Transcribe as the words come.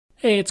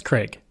Hey, it's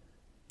Craig.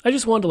 I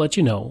just wanted to let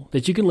you know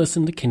that you can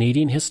listen to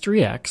Canadian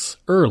History X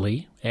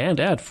early and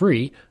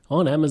ad-free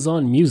on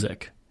Amazon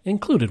Music,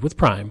 included with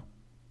Prime.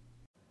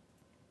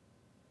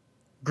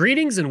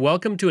 Greetings and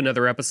welcome to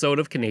another episode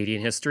of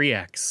Canadian History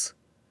X.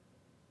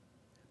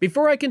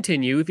 Before I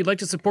continue, if you'd like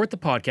to support the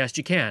podcast,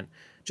 you can.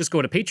 Just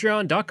go to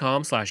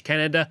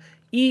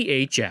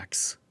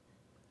patreon.com/CanadaEHX.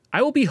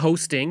 I will be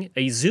hosting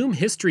a Zoom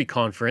history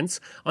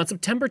conference on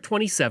September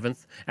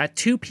 27th at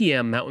 2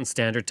 p.m. Mountain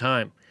Standard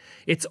Time.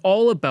 It's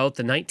all about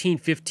the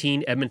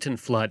 1915 Edmonton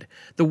flood,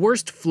 the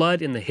worst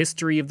flood in the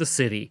history of the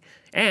city.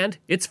 And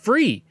it's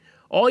free.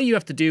 All you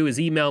have to do is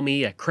email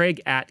me at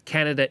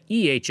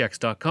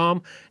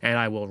craig@canadaehx.com and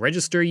I will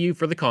register you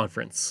for the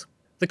conference.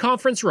 The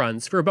conference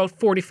runs for about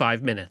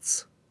 45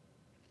 minutes.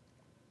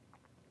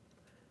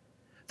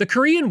 The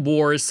Korean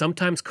War is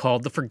sometimes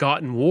called the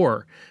Forgotten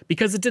War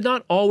because it did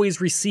not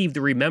always receive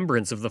the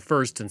remembrance of the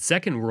First and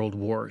Second World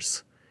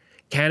Wars.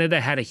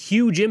 Canada had a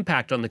huge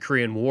impact on the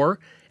Korean War,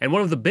 and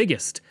one of the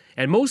biggest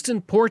and most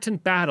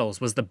important battles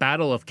was the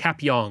Battle of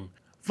Kapyong,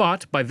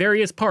 fought by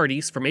various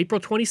parties from April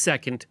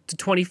 22nd to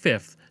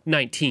 25th,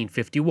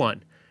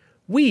 1951.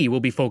 We will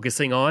be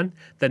focusing on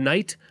the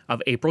night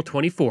of April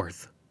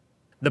 24th.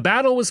 The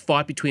battle was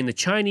fought between the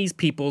Chinese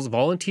People's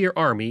Volunteer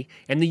Army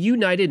and the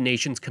United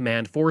Nations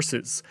Command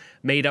Forces,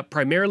 made up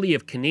primarily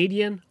of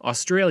Canadian,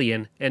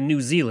 Australian, and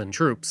New Zealand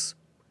troops.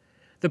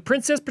 The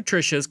Princess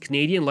Patricia's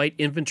Canadian Light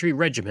Infantry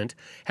Regiment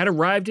had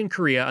arrived in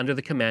Korea under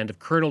the command of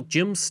Colonel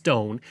Jim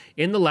Stone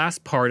in the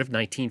last part of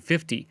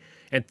 1950,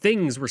 and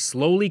things were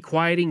slowly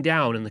quieting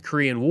down in the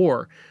Korean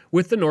War,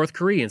 with the North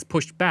Koreans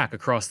pushed back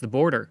across the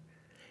border.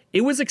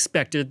 It was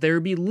expected there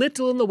would be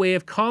little in the way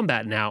of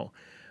combat now,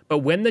 but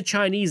when the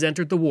Chinese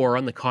entered the war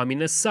on the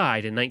communist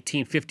side in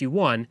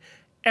 1951,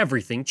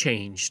 everything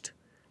changed.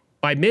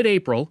 By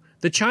mid-April,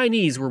 the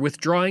Chinese were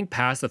withdrawing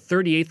past the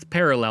 38th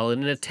parallel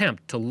in an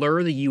attempt to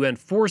lure the UN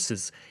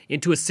forces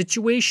into a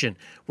situation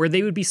where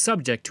they would be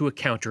subject to a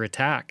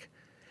counterattack.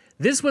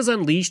 This was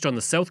unleashed on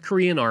the South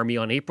Korean Army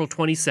on April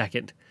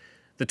 22nd.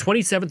 The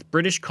 27th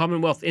British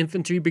Commonwealth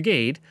Infantry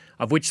Brigade,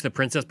 of which the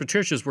Princess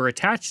Patricias were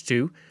attached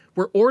to,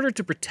 were ordered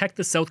to protect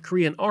the South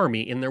Korean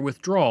Army in their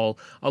withdrawal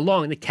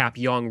along the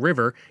Kapyong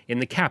River in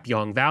the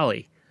Kapyong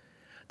Valley.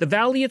 The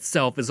valley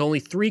itself is only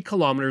 3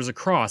 kilometers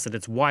across at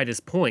its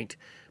widest point,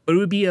 but it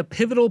would be a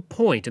pivotal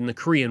point in the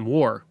Korean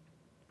War.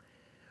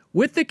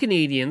 With the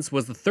Canadians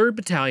was the 3rd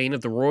Battalion of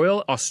the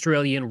Royal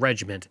Australian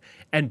Regiment,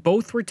 and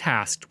both were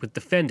tasked with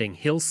defending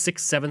Hill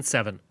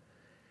 677.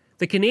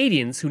 The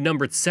Canadians, who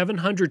numbered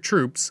 700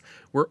 troops,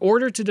 were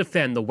ordered to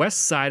defend the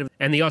west side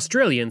and the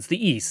Australians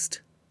the east.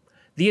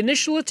 The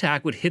initial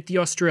attack would hit the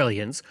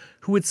Australians,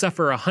 who would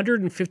suffer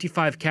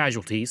 155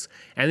 casualties,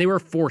 and they were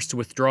forced to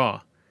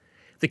withdraw.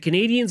 The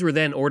Canadians were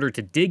then ordered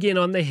to dig in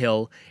on the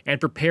hill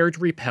and prepare to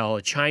repel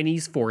a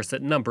Chinese force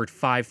that numbered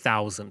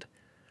 5,000.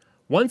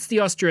 Once the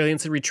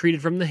Australians had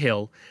retreated from the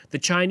hill, the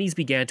Chinese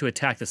began to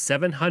attack the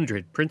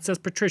 700 Princess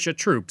Patricia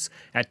troops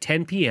at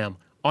 10 p.m.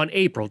 on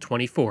April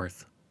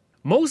 24th.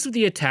 Most of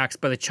the attacks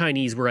by the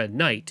Chinese were at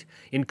night,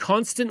 in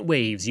constant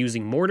waves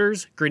using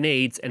mortars,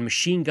 grenades, and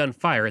machine gun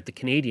fire at the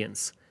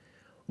Canadians.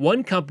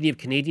 One company of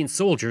Canadian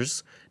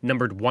soldiers,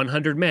 numbered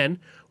 100 men,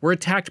 were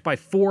attacked by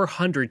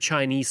 400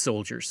 Chinese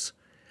soldiers.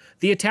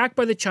 The attack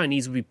by the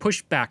Chinese would be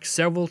pushed back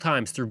several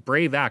times through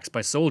brave acts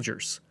by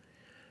soldiers.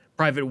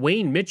 Private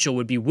Wayne Mitchell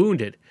would be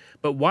wounded,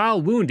 but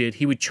while wounded,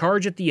 he would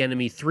charge at the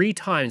enemy 3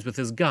 times with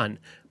his gun,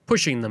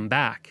 pushing them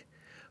back.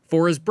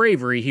 For his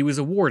bravery, he was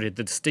awarded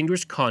the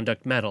Distinguished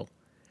Conduct Medal.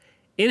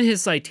 In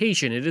his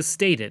citation, it is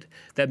stated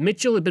that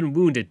Mitchell had been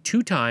wounded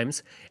 2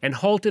 times and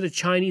halted a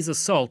Chinese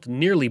assault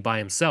nearly by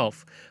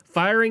himself,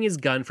 firing his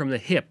gun from the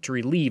hip to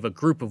relieve a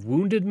group of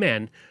wounded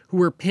men who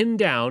were pinned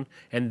down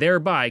and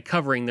thereby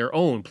covering their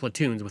own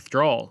platoon's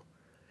withdrawal.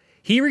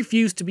 He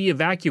refused to be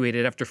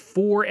evacuated after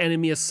 4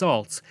 enemy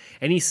assaults,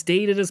 and he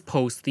stayed at his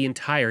post the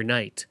entire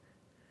night.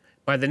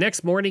 By the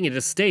next morning, it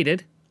is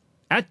stated,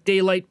 "At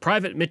daylight,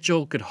 Private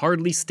Mitchell could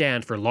hardly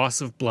stand for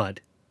loss of blood."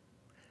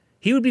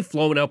 He would be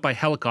flown out by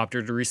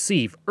helicopter to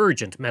receive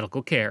urgent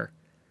medical care.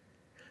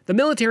 The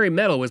military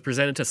medal was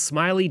presented to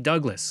Smiley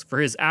Douglas for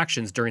his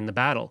actions during the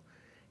battle.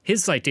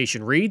 His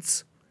citation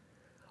reads,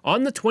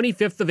 "On the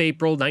 25th of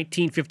April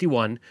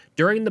 1951,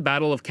 during the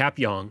Battle of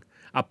Kapyong,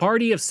 a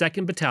party of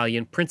 2nd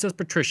Battalion Princess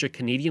Patricia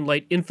Canadian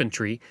Light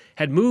Infantry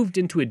had moved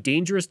into a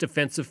dangerous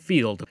defensive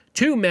field.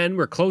 2 men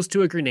were close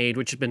to a grenade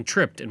which had been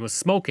tripped and was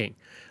smoking.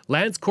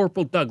 Lance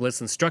Corporal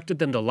Douglas instructed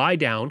them to lie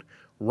down,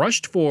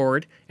 rushed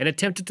forward, and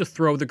attempted to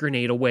throw the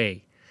grenade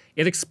away.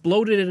 It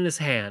exploded in his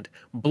hand,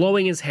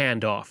 blowing his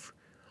hand off.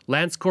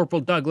 Lance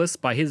Corporal Douglas,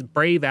 by his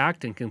brave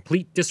act and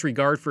complete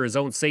disregard for his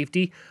own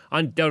safety,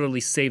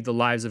 undoubtedly saved the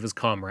lives of his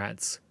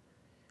comrades."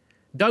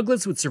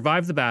 Douglas would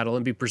survive the battle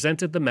and be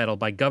presented the medal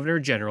by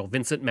Governor-General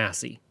Vincent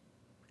Massey.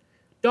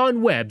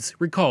 Don Webbs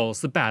recalls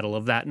the battle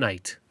of that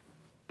night.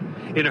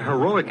 In a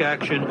heroic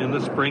action in the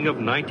spring of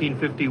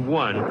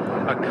 1951,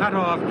 a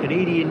cut-off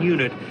Canadian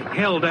unit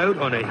held out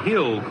on a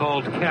hill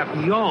called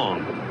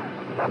Kapyong.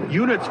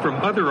 Units from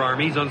other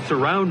armies on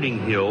surrounding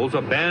hills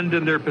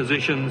abandoned their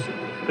positions.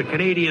 The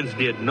Canadians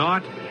did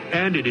not,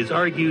 and it is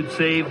argued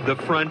saved the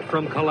front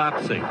from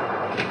collapsing.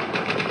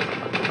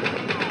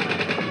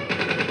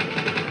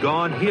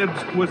 Don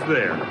Hibbs was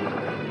there.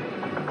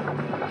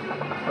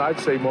 I'd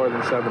say more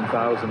than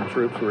 7,000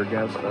 troops were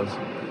against us.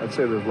 I'd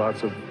say there's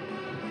lots of...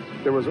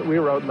 we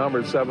were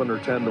outnumbered 7 or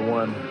 10 to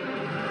 1.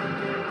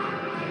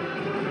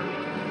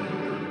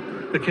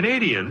 The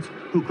Canadians,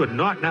 who could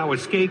not now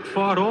escape,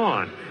 fought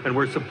on and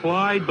were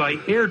supplied by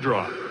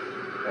airdrop.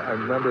 I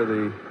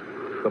remember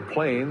the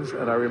planes,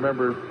 and I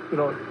remember,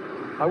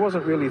 I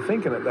wasn't really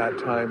thinking at that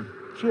time,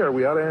 gee, are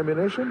we out of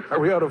ammunition? Are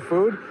we out of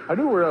food? I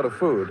knew we were out of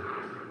food.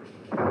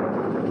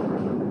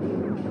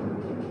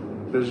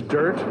 There's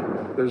dirt,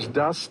 there's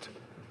dust,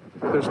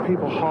 there's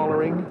people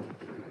hollering,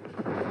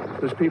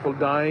 there's people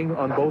dying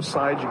on both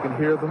sides, you can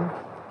hear them.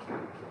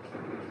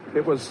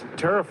 It was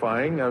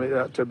terrifying,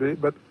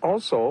 but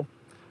also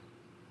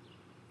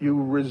you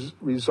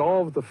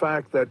resolve the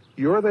fact that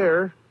you're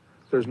there,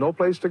 there's no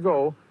place to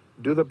go,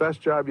 do the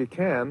best job you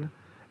can,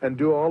 and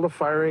do all the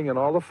firing and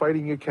all the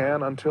fighting you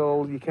can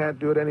until you can't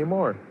do it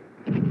anymore.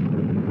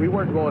 We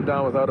weren't going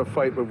down without a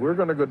fight, but we're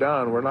going to go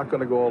down. We're not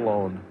going to go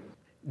alone.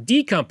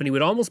 D Company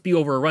would almost be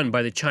overrun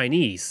by the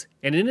Chinese,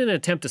 and in an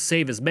attempt to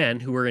save his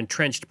men who were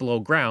entrenched below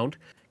ground,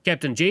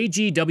 Captain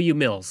J.G.W.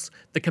 Mills,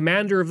 the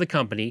commander of the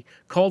company,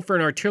 called for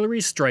an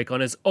artillery strike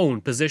on his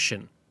own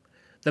position.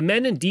 The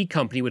men in D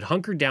Company would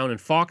hunker down in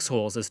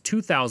foxholes as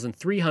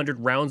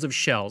 2,300 rounds of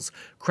shells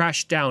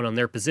crashed down on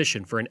their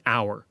position for an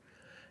hour.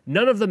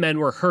 None of the men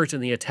were hurt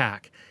in the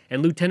attack,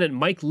 and Lieutenant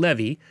Mike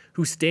Levy,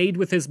 who stayed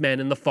with his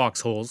men in the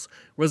foxholes,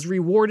 was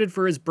rewarded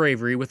for his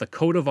bravery with a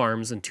coat of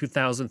arms in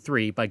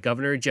 2003 by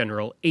Governor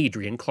General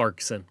Adrian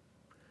Clarkson.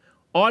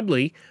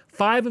 Oddly,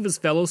 5 of his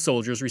fellow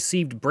soldiers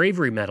received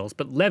bravery medals,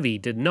 but Levy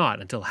did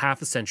not until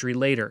half a century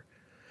later.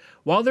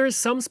 While there is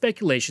some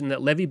speculation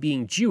that Levy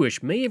being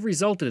Jewish may have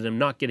resulted in him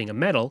not getting a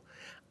medal,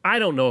 I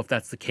don't know if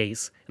that's the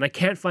case, and I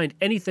can't find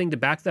anything to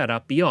back that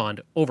up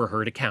beyond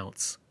overheard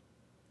accounts.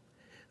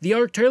 The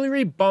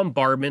artillery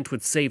bombardment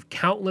would save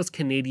countless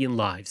Canadian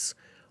lives.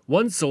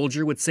 One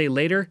soldier would say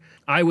later,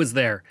 "I was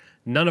there.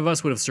 None of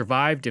us would have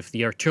survived if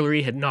the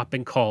artillery had not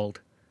been called."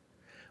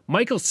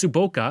 Michael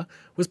Suboka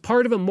was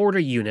part of a mortar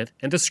unit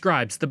and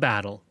describes the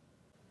battle.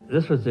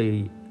 This was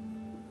the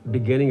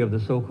beginning of the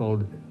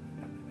so-called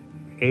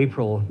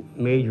April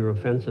major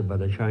offensive by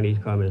the Chinese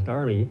Communist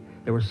Army.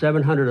 There were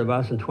 700 of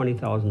us and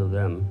 20,000 of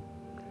them.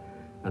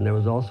 And there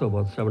was also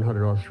about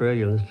 700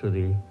 Australians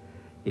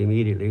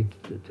immediately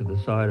to the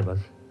side of us.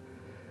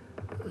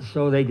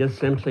 So they just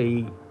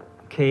simply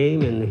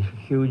came in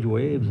huge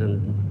waves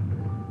and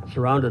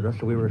surrounded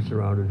us. We were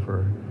surrounded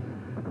for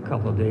a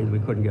couple of days. We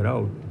couldn't get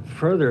out.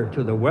 Further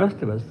to the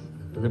west of us,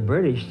 the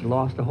British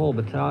lost a whole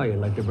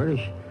battalion. Like the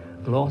British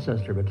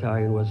Gloucester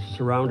Battalion was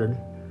surrounded,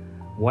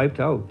 wiped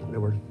out. There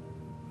were,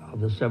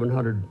 of the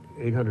 700,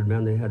 800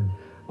 men, they had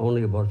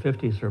only about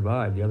 50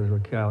 survived. The others were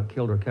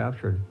killed or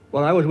captured.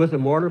 Well, I was with the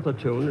mortar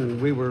platoon,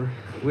 and we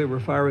were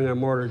firing our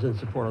mortars in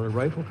support of the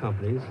rifle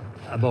companies.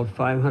 About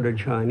 500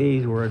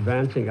 Chinese were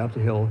advancing up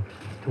the hill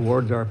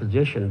towards our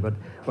position, but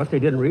what they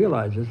didn't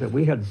realize is that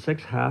we had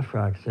 6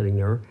 half-tracks sitting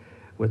there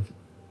with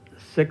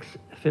 6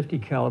 50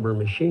 caliber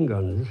machine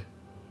guns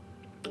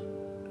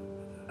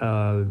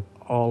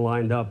all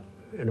lined up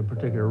in a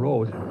particular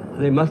row.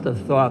 They must have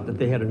thought that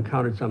they had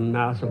encountered some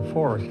massive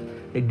force.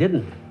 They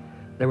didn't.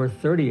 There were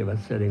 30 of us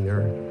sitting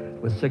there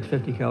with 6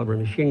 50 caliber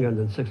machine guns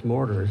and 6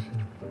 mortars.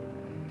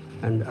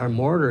 And our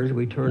mortars,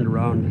 we turned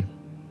around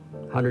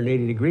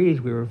 180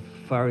 degrees. We were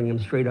firing them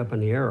straight up in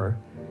the air,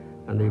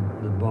 and the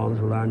bombs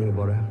were landing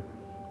about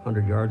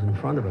 100 yards in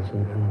front of us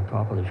and on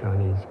top of the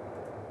Chinese.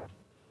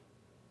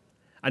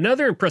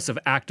 Another impressive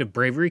act of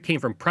bravery came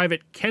from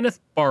Private Kenneth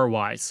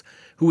Barwise,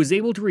 who was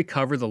able to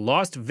recover the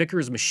lost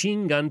Vickers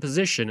machine gun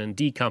position in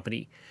D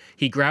Company.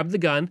 He grabbed the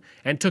gun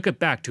and took it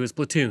back to his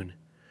platoon.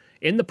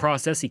 In the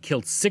process, he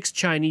killed 6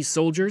 Chinese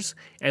soldiers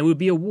and would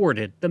be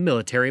awarded the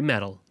military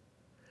medal.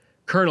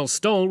 Colonel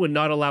Stone would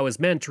not allow his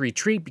men to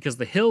retreat because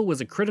the hill was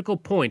a critical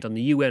point on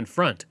the UN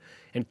front,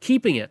 and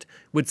keeping it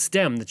would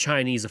stem the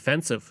Chinese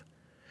offensive.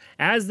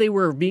 As they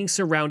were being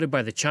surrounded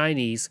by the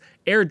Chinese,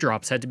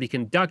 airdrops had to be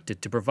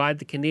conducted to provide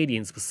the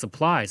Canadians with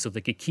supplies so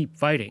they could keep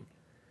fighting.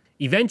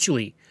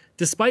 Eventually,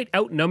 despite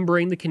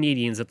outnumbering the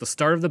Canadians at the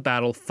start of the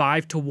battle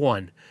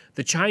 5-1,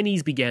 the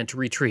Chinese began to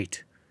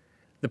retreat.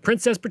 The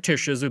Princess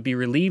Patricias would be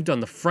relieved on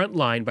the front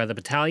line by the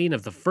battalion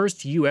of the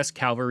 1st U.S.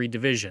 Cavalry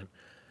Division.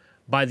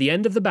 By the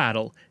end of the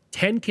battle,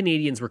 10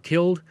 Canadians were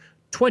killed,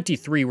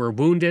 23 were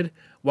wounded,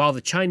 while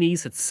the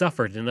Chinese had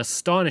suffered an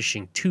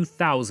astonishing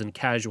 2,000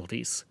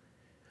 casualties.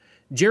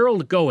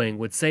 Gerald Going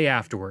would say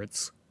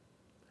afterwards,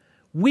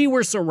 "We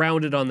were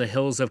surrounded on the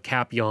hills of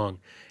Cap Yong,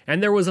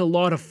 and there was a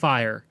lot of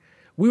fire.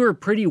 We were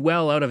pretty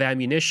well out of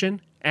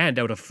ammunition, and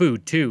out of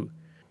food too.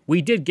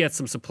 We did get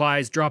some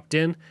supplies dropped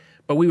in,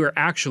 but we were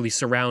actually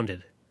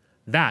surrounded.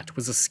 That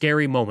was a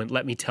scary moment,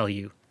 let me tell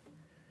you."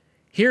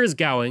 Here is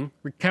Gowing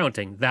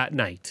recounting that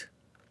night.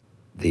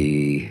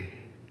 The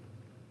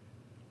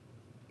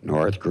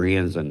North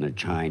Koreans and the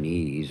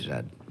Chinese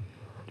that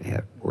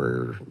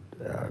were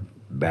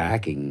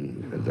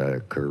backing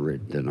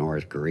the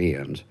North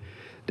Koreans,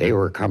 they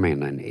were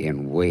coming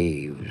in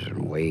waves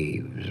and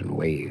waves and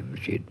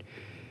waves.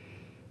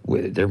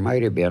 There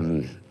might have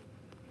been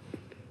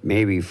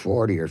maybe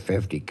 40 or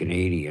 50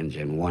 Canadians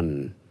in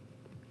one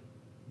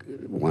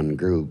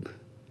group,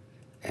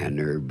 and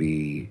there'd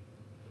be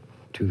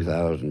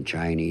 2,000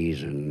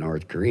 Chinese and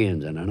North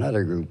Koreans in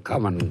another group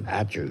coming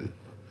at you.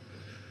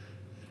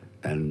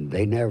 And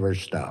they never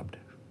stopped.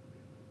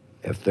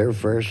 If their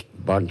first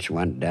bunch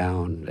went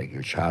down,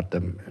 they shot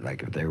them.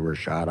 Like if they were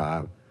shot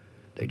off,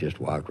 they just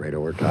walked right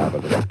over top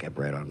of it and kept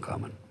right on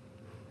coming.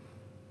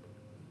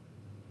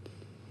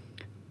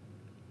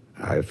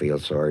 I feel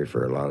sorry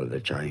for a lot of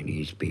the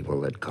Chinese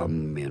people that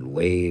come in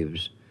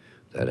waves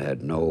that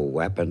had no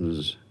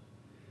weapons.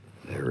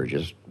 There were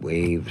just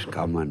waves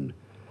coming,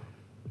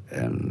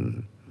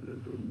 and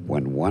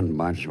when one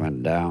bunch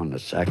went down, the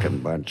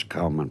second bunch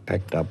come and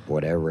picked up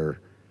whatever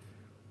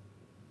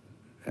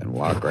and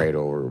walked right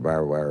over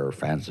barbed wire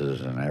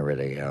fences and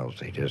everything else.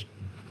 They just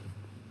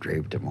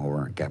draped them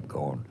over and kept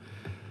going.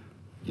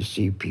 You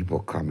see people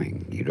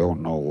coming, you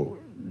don't know,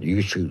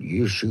 you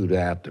shoot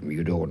at them,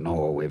 you don't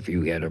know if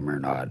you hit them or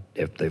not.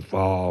 If they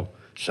fall,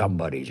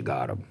 somebody's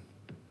got them,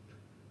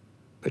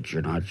 but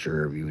you're not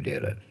sure if you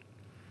did it.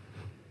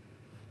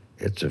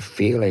 It's a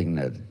feeling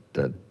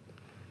that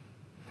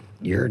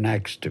you're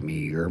next to me,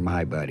 you're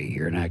my buddy,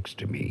 you're next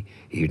to me.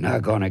 He's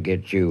not gonna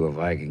get you if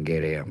I can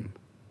get him.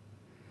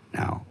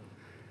 Now,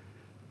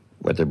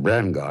 with a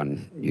Bren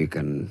gun, you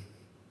can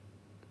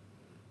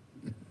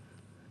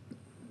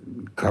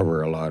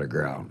cover a lot of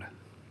ground,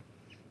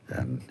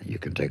 and you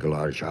can take a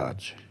lot of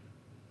shots.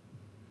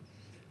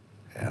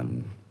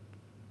 And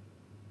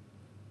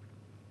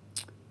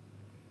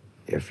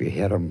if you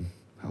hit them,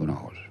 who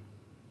knows?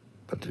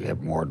 But you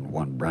have more than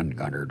one Bren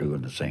gunner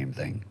doing the same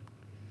thing.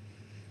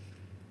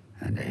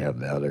 And you have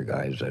the other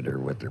guys that are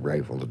with the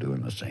rifles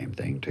doing the same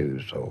thing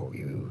too, so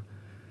you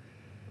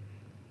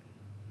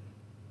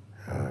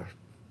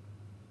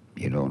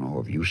don't know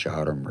if you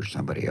shot him or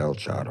somebody else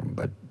shot him,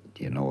 but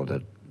you know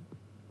that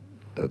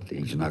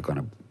he's not going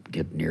to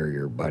get near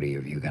your buddy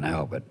if you can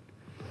help it.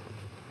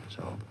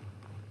 So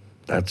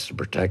that's the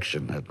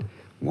protection that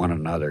one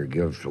another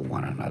gives to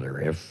one another,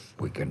 if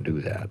we can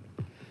do that,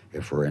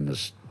 if we're in a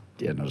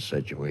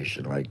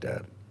situation like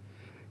that.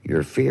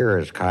 Your fear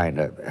is kind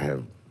of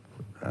have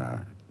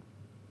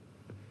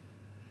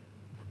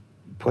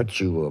put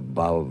you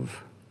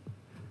above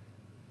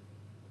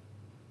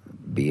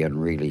being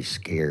really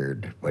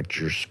scared, but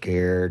you're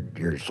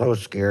so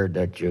scared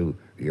that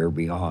you're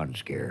beyond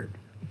scared.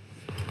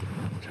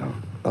 So,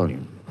 well,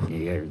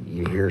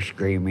 you hear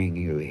screaming,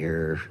 you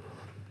hear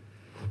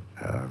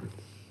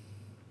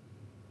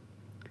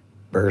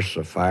bursts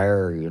of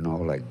fire,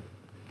 like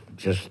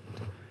just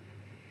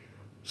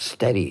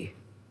steady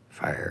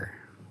fire,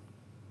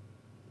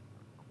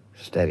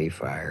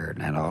 and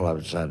then all of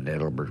a sudden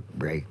it'll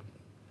break,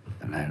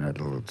 and then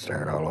it'll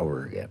start all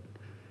over again.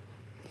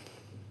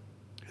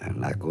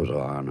 And that goes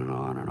on and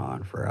on and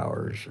on for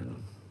hours,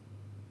 and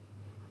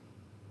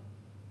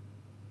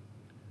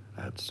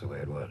that's the way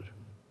it was.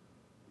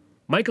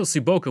 Michael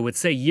Suboka would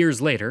say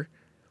years later,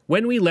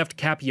 "When we left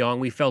Cap Yong,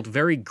 we felt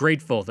very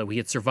grateful that we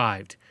had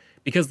survived,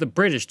 because the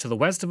British to the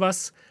west of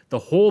us, the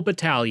whole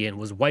battalion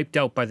was wiped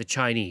out by the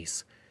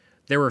Chinese.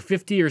 There were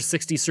 50 or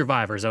 60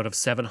 survivors out of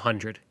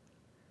 700.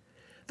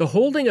 The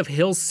holding of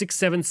Hill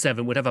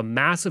 677 would have a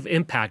massive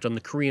impact on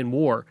the Korean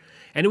War,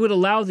 and it would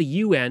allow the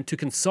UN to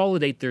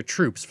consolidate their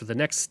troops for the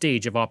next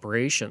stage of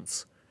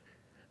operations.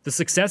 The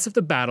success of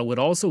the battle would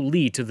also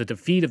lead to the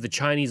defeat of the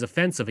Chinese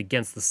offensive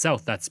against the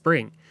South that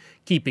spring,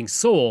 keeping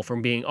Seoul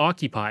from being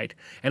occupied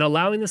and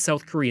allowing the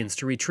South Koreans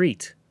to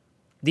retreat.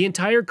 The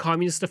entire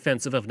communist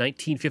offensive of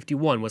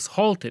 1951 was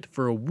halted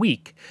for a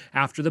week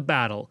after the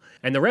battle,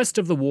 and the rest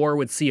of the war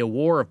would see a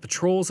war of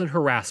patrols and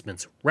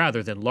harassments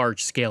rather than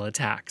large-scale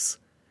attacks."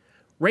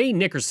 Ray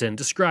Nickerson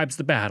describes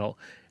the battle,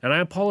 and I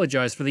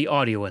apologize for the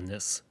audio in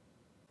this.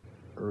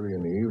 Early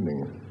in the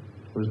evening,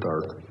 it was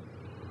dark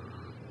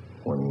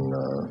when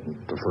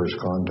the first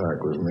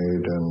contact was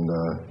made, and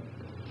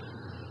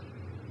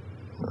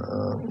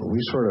we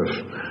sort of,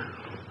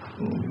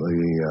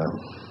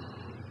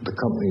 the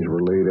companies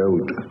were laid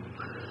out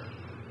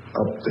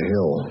up the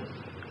hill,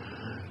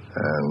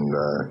 and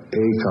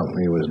A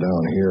company was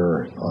down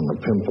here on the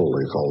pimple,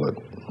 they called it.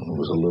 It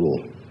was a little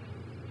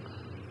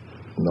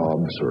knob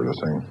sort of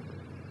thing.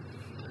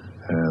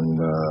 And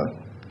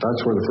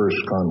that's where the first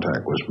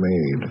contact was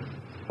made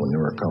when they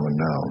were coming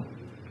down.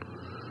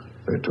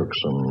 They took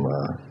some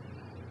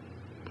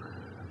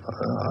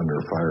under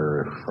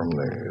fire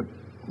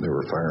they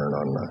were firing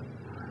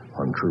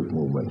on troop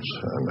movements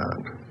and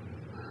that.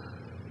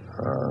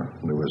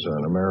 There was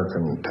an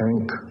American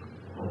tank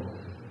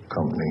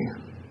company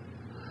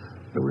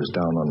that was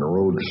down on the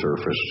road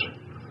surface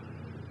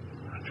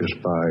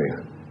just by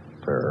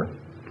there,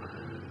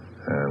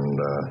 and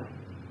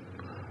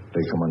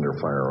they come under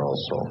fire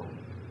also.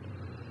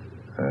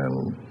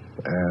 And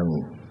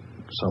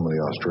some of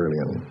the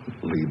Australian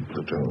lead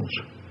platoons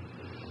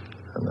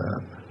and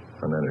that.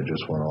 And then it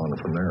just went on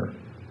from there.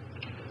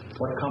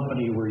 What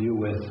company were you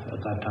with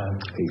at that time?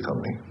 A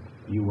Company.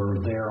 You were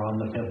there on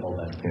the Pimple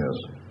then? Yes.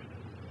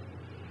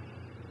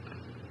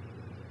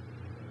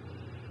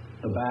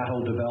 The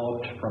battle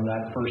developed from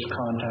that first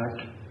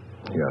contact?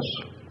 Yes.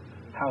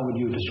 How would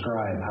you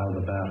describe how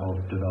the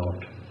battle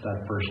developed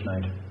that first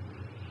night?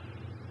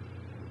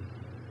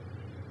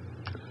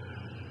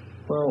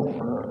 Well,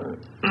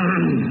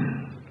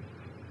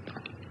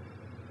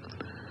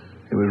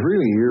 it was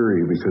really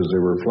eerie because they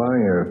were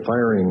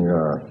firing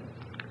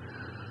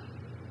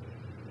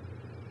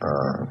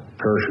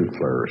parachute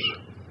flares.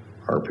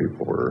 Our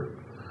people were,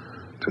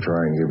 to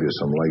try and give you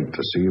some light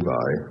to see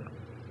by.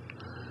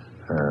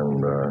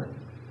 And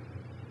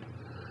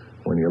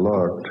when you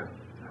looked,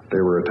 they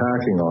were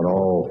attacking on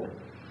all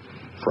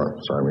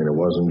fronts. I mean, it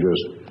wasn't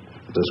just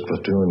this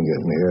platoon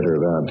getting hit or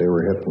that. They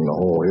were hitting the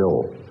whole hill.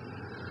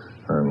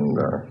 And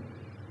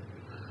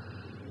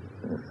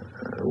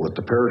with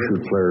the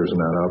parachute flares and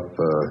that up,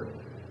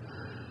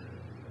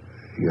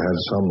 you had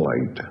some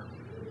light.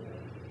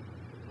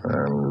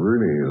 And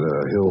really, the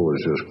hill was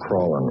just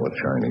crawling with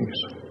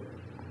Chinese.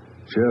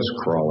 Just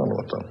crawling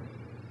with them.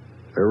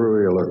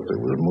 Everywhere you looked,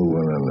 it was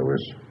moving and there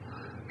was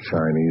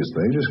Chinese.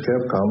 They just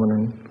kept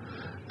coming,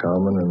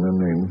 and then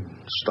they'd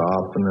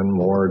stop, and then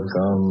more would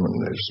come, and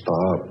they'd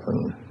stop,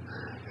 and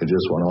it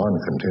just went on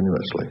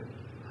continuously.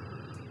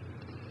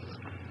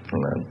 And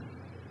then,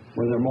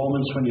 were there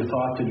moments when you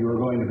thought that you were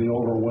going to be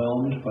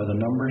overwhelmed by the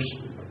numbers?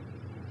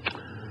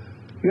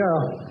 Yeah,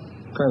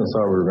 kind of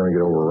thought we were going to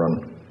get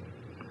overrun.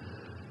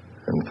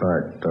 In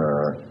fact,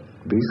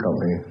 B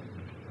Company,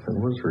 it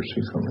was their C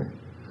Company,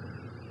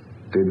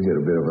 did get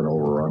a bit of an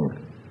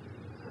overrun.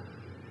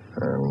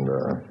 And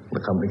the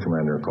company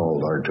commander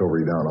called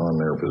artillery down on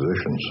their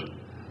positions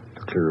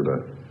to clear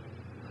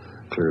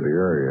the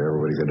area.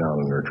 Everybody got down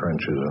in their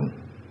trenches, and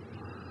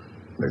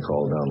they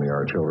called down the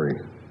artillery.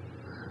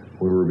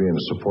 We were being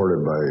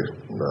supported by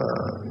the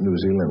New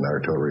Zealand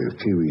artillery, the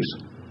Kiwis,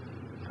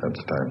 at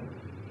the time.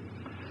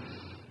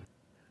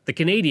 The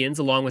Canadians,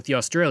 along with the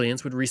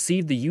Australians, would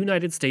receive the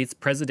United States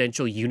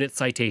Presidential Unit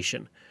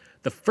Citation,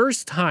 the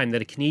first time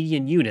that a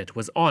Canadian unit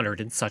was honoured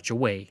in such a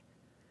way.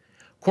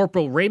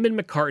 Corporal Raymond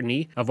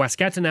McCartney of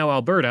Waskatanow,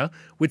 Alberta,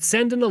 would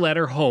send in a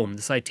letter home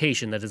the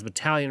citation that his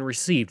battalion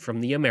received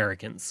from the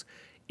Americans.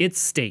 It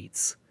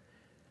states,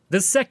 "The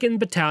 2nd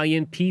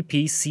Battalion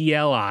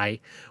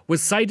PPCLI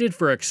was cited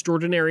for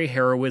extraordinary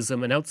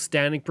heroism and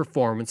outstanding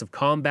performance of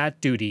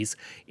combat duties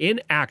in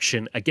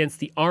action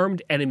against the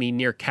armed enemy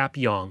near Cap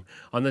Yong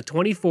on the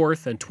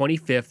 24th and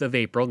 25th of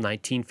April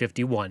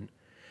 1951.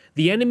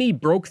 The enemy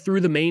broke through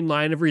the main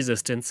line of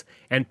resistance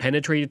and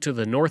penetrated to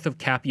the north of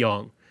Cap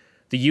Yong.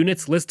 The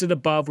units listed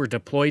above were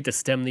deployed to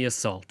stem the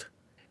assault.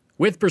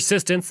 With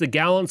persistence, the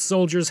gallant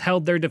soldiers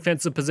held their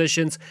defensive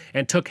positions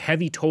and took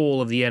heavy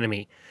toll of the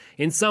enemy.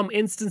 In some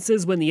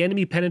instances, when the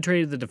enemy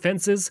penetrated the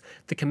defenses,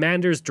 the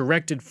commanders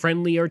directed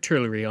friendly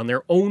artillery on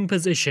their own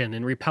position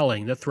in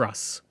repelling the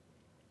thrusts."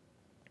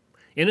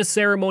 In a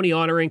ceremony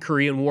honoring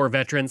Korean War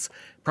veterans,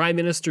 Prime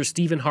Minister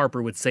Stephen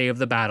Harper would say of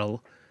the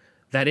battle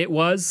that it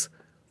was,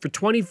 "For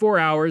 24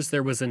 hours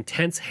there was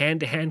intense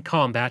hand-to-hand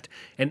combat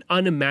and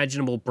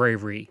unimaginable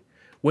bravery.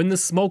 When the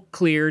smoke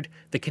cleared,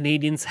 the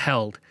Canadians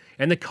held,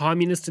 and the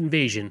communist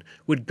invasion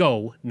would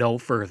go no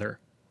further."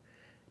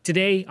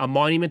 Today, a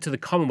monument to the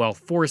Commonwealth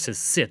Forces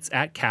sits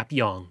at Cap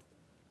Yong.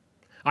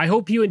 I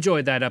hope you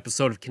enjoyed that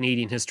episode of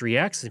Canadian History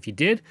X. If you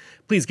did,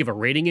 please give a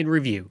rating and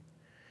review.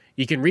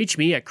 You can reach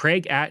me at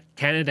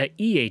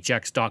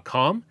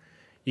craig@canadaehx.com.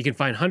 You can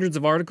find hundreds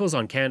of articles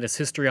on Canada's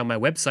history on my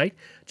website.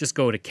 Just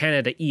go to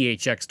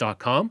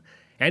canadaehx.com.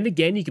 And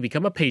again, you can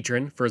become a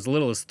patron for as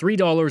little as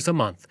 $3 a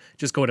month.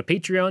 Just go to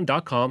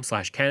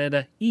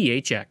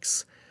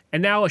patreon.com/CanadaEHX.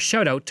 And now a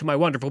shout out to my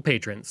wonderful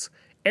patrons: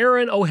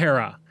 Aaron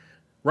O'Hara,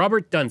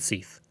 Robert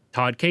Dunseith,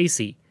 Todd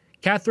Casey,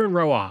 Catherine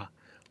Roa,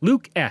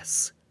 Luke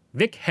S.,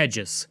 Vic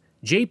Hedges,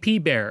 J.P.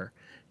 Bear,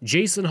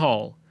 Jason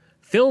Hall,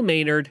 Phil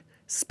Maynard,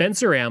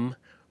 Spencer M.,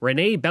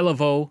 Renee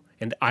Bellevaux,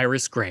 and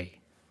Iris Gray.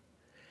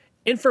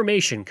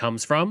 Information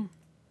comes from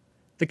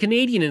the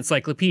Canadian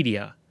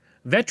Encyclopedia,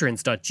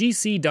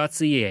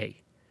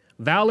 veterans.gc.ca,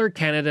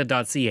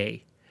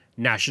 valorcanada.ca,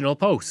 National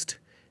Post,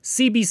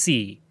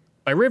 CBC,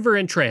 By River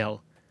and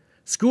Trail,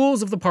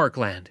 Schools of the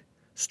Parkland,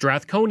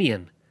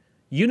 Strathconian,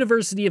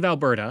 University of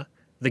Alberta,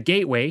 The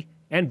Gateway,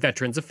 and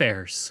Veterans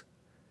Affairs.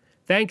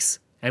 Thanks,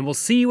 and we'll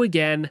see you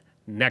again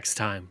next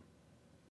time.